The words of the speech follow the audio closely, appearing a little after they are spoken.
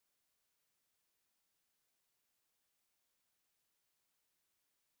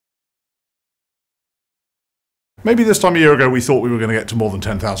Maybe this time a year ago we thought we were going to get to more than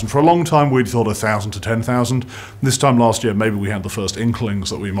 10,000. For a long time we'd thought 1,000 to 10,000. This time last year maybe we had the first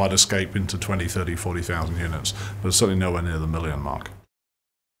inklings that we might escape into 20, 30, 40,000 units, but certainly nowhere near the million mark.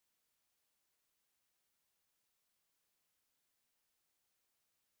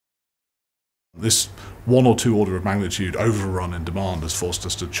 This 1 or 2 order of magnitude overrun in demand has forced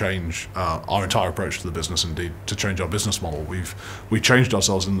us to change our entire approach to the business, indeed to change our business model. We changed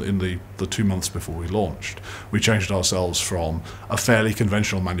ourselves in the 2 months before we launched. We changed ourselves from a fairly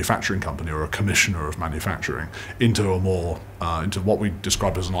conventional manufacturing company or a commissioner of manufacturing into a more into what we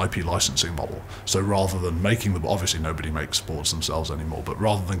describe as an IP licensing model. So rather than making the, obviously nobody makes boards themselves anymore, but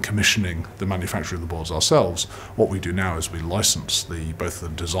rather than commissioning the manufacture of the boards ourselves, what we do now is we license both the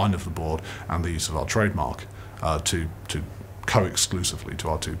design of the board and the use of our trademark to co-exclusively to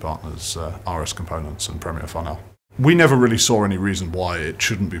our 2 partners, RS Components and Premier Farnell. We never really saw any reason why it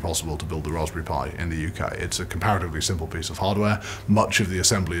shouldn't be possible to build the Raspberry Pi in the UK. It's a comparatively simple piece of hardware. Much of the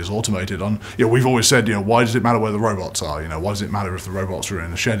assembly is automated. We've always said, why does it matter where the robots are? Why does it matter if the robots are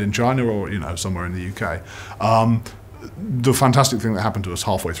in a shed in China or somewhere in the UK? The fantastic thing that happened to us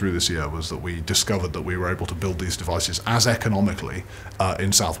halfway through this year was that we discovered that we were able to build these devices as economically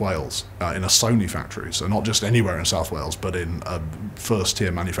in South Wales, in a Sony factory. So not just anywhere in South Wales, but in a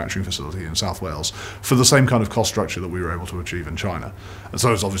first-tier manufacturing facility in South Wales for the same kind of cost structure that we were able to achieve in China. And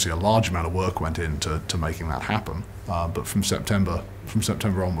so it's obviously a large amount of work went into making that happen. But from September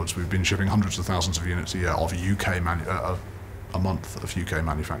onwards, we've been shipping hundreds of thousands of units a year of a month of UK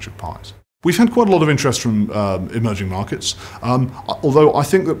manufactured Pis. We've had quite a lot of interest from emerging markets, although I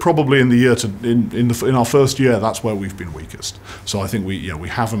think that probably in the year in our first year, that's where we've been weakest. So I think we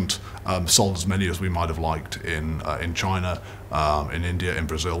haven't sold as many as we might have liked in China, in India, in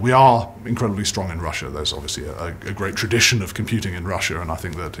Brazil. We are incredibly strong in Russia. There's obviously a great tradition of computing in Russia, and I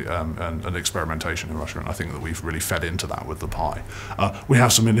think that and experimentation in Russia, and I think that we've really fed into that with the Pi. We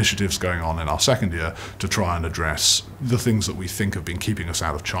have some initiatives going on in our second year to try and address the things that we think have been keeping us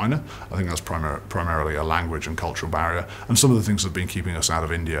out of China. I think that's primarily a language and cultural barrier, and some of the things that have been keeping us out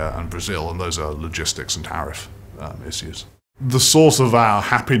of India and Brazil, and those are logistics and tariff issues. The source of our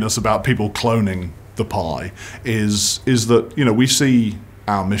happiness about people cloning the Pi is that we see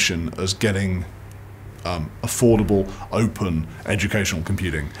our mission as getting affordable, open, educational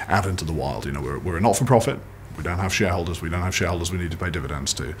computing out into the wild. We're a not-for-profit. We don't have shareholders. We don't have shareholders we need to pay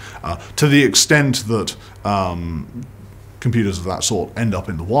dividends to. To the extent that computers of that sort end up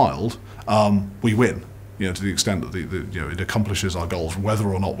in the wild, we win. To the extent that it accomplishes our goals, whether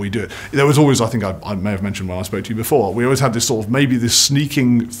or not we do it. There was always, I think I may have mentioned when I spoke to you before, we always had this sort of maybe this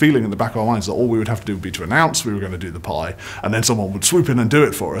sneaking feeling in the back of our minds that all we would have to do would be to announce we were going to do the Pi, and then someone would swoop in and do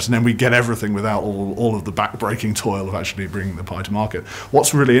it for us, and then we'd get everything without all of the back-breaking toil of actually bringing the Pi to market.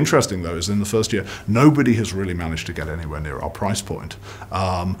 What's really interesting, though, is in the first year, nobody has really managed to get anywhere near our price point.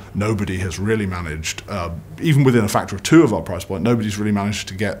 Nobody has really managed, even within a factor of 2 of our price point, nobody's really managed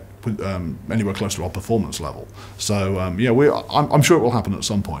to get anywhere close to our performance level. So I'm sure it will happen at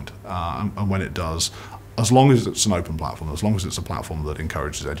some point, and when it does, as long as it's an open platform, as long as it's a platform that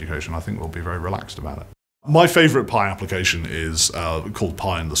encourages education, I think we'll be very relaxed about it. My favourite Pi application is called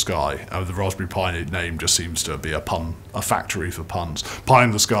Pi in the Sky. The Raspberry Pi name just seems to be a pun, a factory for puns. Pi in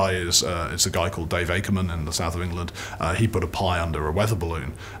the Sky is it's a guy called Dr Eben in the south of England. He put a Pi under a weather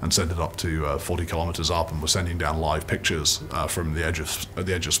balloon and sent it up to 40 kilometres up, and was sending down live pictures from the edge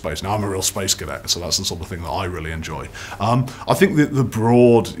of space. Now I'm a real space cadet, so that's the sort of thing that I really enjoy. I think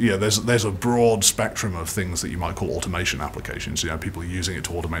that there's a broad spectrum of things that you might call automation applications. People using it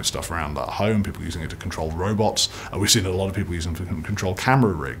to automate stuff around at home, people using it to control robots. We've seen a lot of people using it to control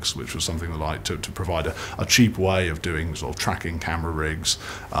camera rigs, which was something that to provide a cheap way of doing sort of tracking camera rigs,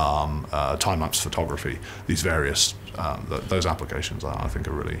 time-lapse photography. These various those applications I think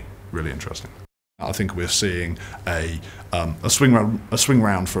are really, really interesting. I think we're seeing a swing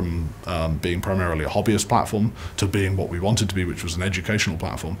round from being primarily a hobbyist platform to being what we wanted to be, which was an educational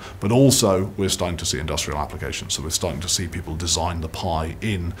platform, but also we're starting to see industrial applications. So we're starting to see people design the Pi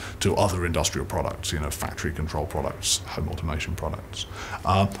into other industrial products, factory control products, home automation products.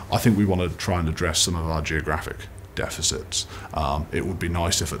 I think we want to try and address some of our geographic deficits. It would be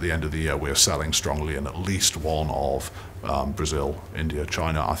nice if at the end of the year we're selling strongly in at least one of Brazil, India,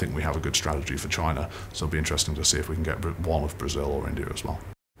 China. I think we have a good strategy for China, so it'll be interesting to see if we can get one of Brazil or India as well.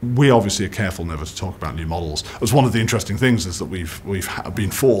 We obviously are careful never to talk about new models. As one of the interesting things is that we've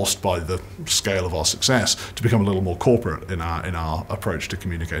been forced by the scale of our success to become a little more corporate in our approach to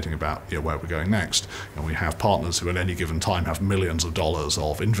communicating about where we're going next. And we have partners who at any given time have millions of dollars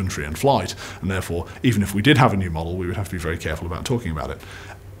of inventory in flight, and therefore even if we did have a new model, we would have to be very careful about talking about it.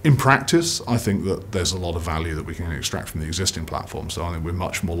 In practice, I think that there's a lot of value that we can extract from the existing platform. So I think we're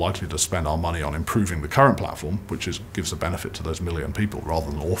much more likely to spend our money on improving the current platform, which gives a benefit to those 1 million people, rather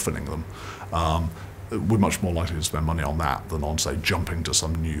than orphaning them. We're much more likely to spend money on that than on, say, jumping to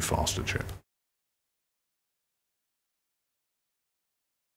some new, faster chip.